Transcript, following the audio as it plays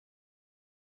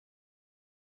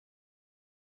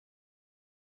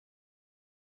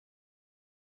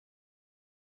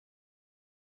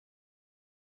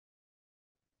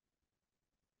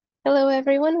Hello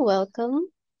everyone, welcome.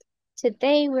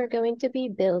 Today we're going to be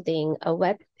building a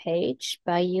web page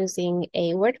by using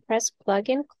a WordPress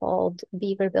plugin called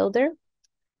Beaver Builder.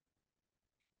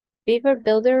 Beaver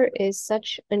Builder is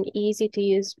such an easy to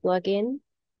use plugin.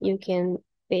 You can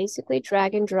basically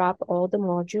drag and drop all the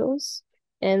modules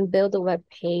and build a web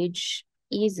page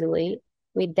easily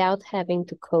without having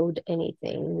to code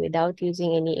anything, without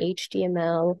using any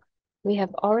HTML. We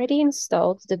have already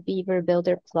installed the Beaver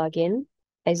Builder plugin,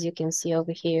 as you can see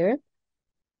over here.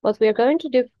 What we're going to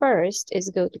do first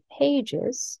is go to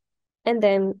Pages and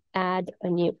then add a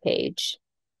new page.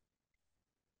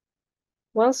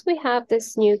 Once we have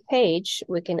this new page,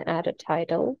 we can add a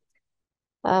title.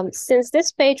 Since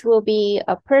this page will be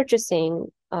a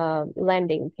purchasing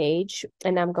landing page,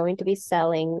 and I'm going to be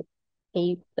selling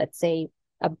let's say,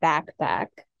 a backpack,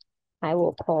 I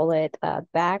will call it a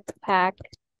backpack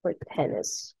for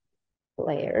tennis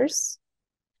players,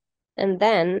 and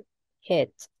then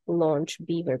hit Launch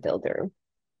Beaver Builder.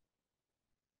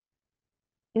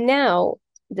 Now,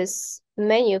 this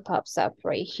menu pops up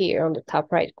right here on the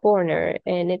top right corner,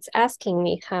 and it's asking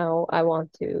me how I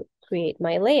want to create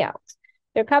my layout.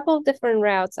 There are a couple of different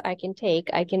routes I can take.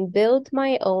 I can build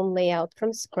my own layout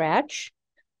from scratch,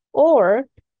 or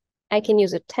I can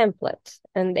use a template,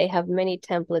 and they have many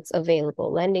templates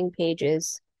available: landing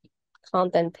pages,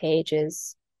 content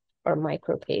pages, or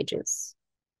micro pages.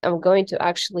 I'm going to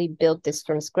actually build this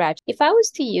from scratch. If I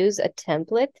was to use a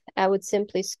template, I would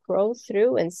simply scroll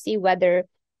through and see whether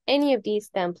any of these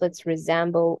templates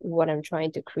resemble what I'm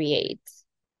trying to create.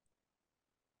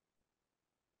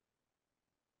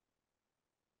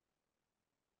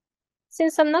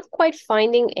 Since I'm not quite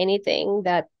finding anything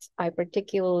that I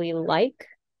particularly like,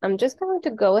 I'm just going to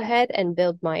go ahead and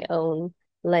build my own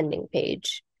landing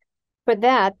page. For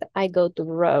that, I go to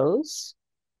Rows,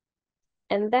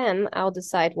 and then I'll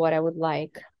decide what I would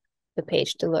like the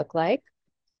page to look like.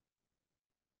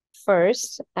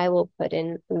 First, I will put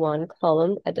in one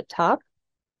column at the top,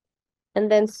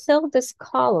 and then fill this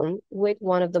column with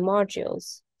one of the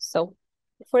modules. So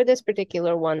for this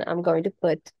particular one, I'm going to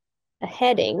put a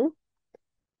heading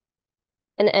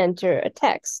and enter a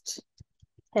text: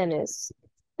 tennis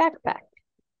backpack.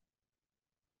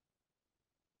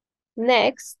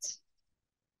 Next,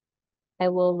 I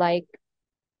will like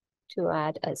to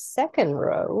add a second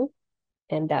row,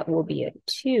 and that will be a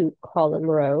 2-column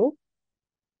row,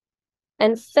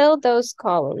 and fill those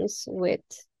columns with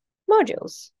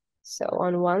modules. So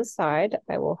on one side,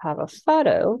 I will have a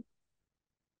photo,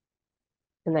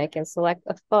 and I can select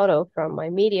a photo from my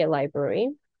media library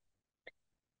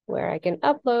where I can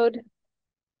upload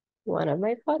one of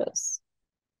my photos.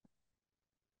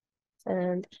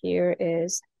 And here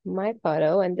is my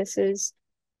photo, and this is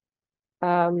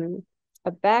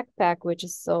a backpack which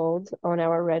is sold on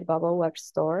our Redbubble web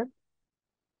store,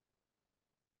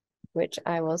 which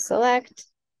I will select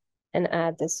and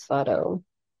add this photo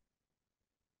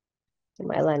to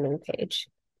my landing page.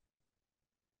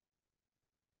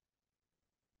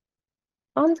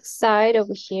 On the side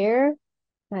over here,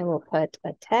 I will put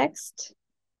a text,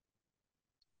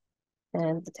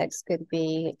 and the text could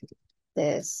be,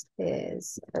 "This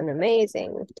is an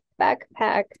amazing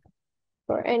backpack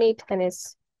for any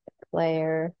tennis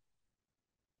player.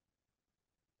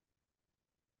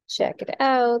 Check it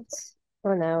out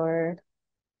on our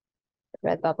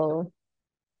Redbubble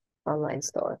online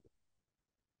store."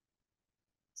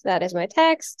 So that is my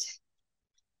text.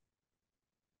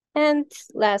 And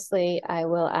lastly, I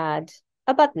will add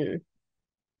a button,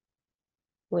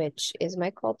 which is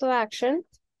my call to action.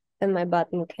 And my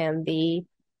button can be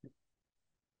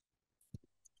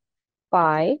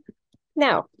buy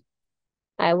now.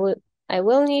 I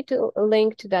will need to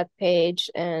link to that page,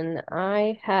 and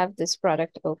I have this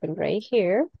product open right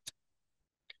here.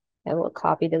 I will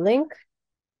copy the link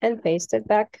and paste it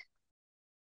back.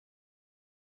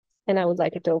 And I would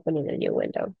like it to open in a new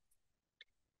window.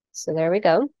 So there we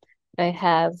go. I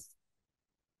have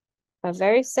a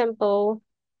very simple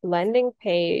landing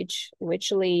page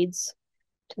which leads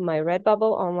to my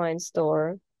Redbubble online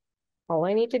store. All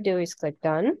I need to do is click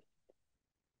done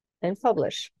and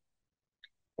publish.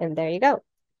 And there you go.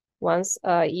 Once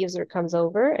a user comes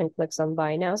over and clicks on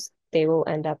buy now, they will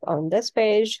end up on this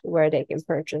page where they can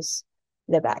purchase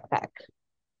the backpack.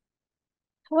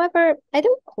 However, I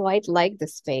don't quite like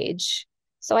this page,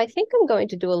 so I think I'm going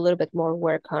to do a little bit more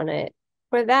work on it.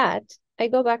 For that, I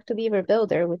go back to Beaver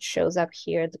Builder, which shows up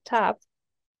here at the top,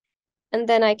 and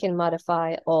then I can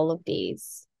modify all of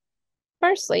these.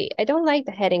 Firstly, I don't like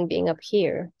the heading being up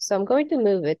here, so I'm going to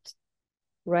move it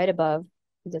right above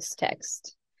this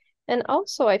text. And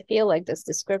also, I feel like this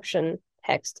description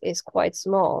text is quite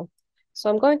small. So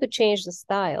I'm going to change the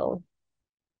style.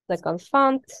 Click on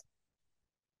font,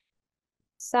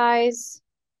 size.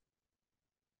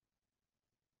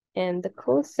 And the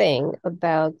cool thing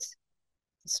about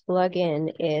this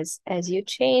plugin is as you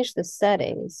change the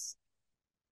settings,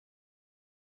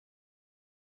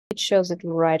 it shows it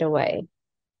right away.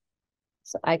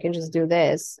 So I can just do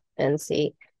this and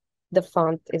see the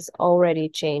font is already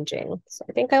changing. So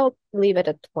I think I'll leave it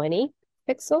at 20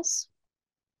 pixels.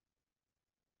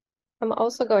 I'm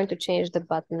also going to change the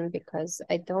button because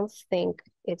I don't think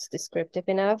it's descriptive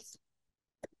enough.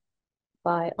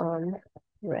 Buy on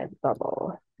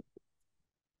Redbubble.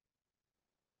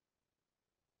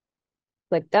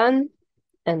 Click done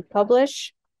and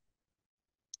publish.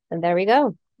 And there we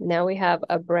go. Now we have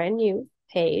a brand new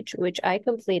page, which I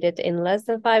completed in less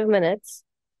than 5 minutes,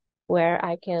 where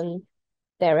I can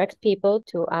direct people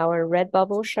to our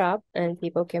Redbubble shop and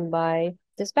people can buy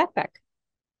this backpack.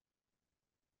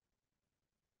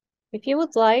 If you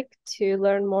would like to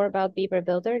learn more about Beaver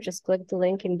Builder, just click the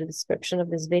link in the description of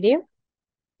this video.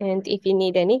 And if you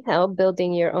need any help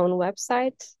building your own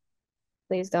website,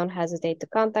 please don't hesitate to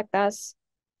contact us.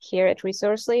 Here at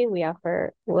Resourcely, we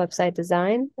offer website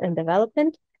design and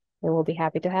development, and we'll be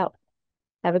happy to help.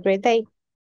 Have a great day.